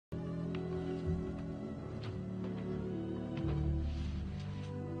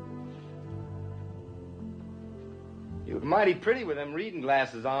look mighty pretty with them reading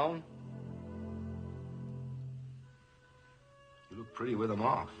glasses on. You look pretty with them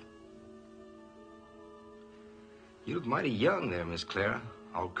off. You look mighty young there, Miss Clara,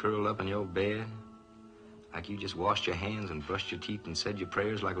 all curled up in your bed. Like you just washed your hands and brushed your teeth and said your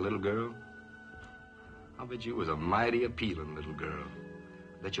prayers like a little girl. I'll bet you was a mighty appealing little girl.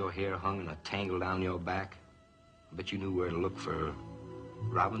 I bet your hair hung in a tangle down your back. I bet you knew where to look for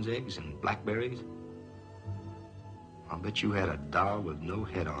robin's eggs and blackberries. I'll bet you had a doll with no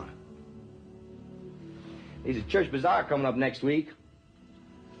head on it. There's a church bazaar coming up next week.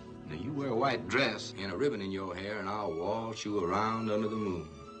 Now, you wear a white dress and a ribbon in your hair, and I'll waltz you around under the moon.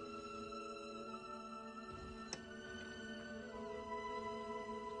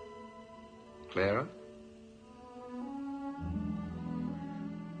 Clara?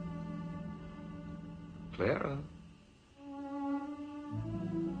 Clara?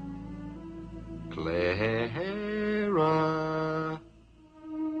 Clara?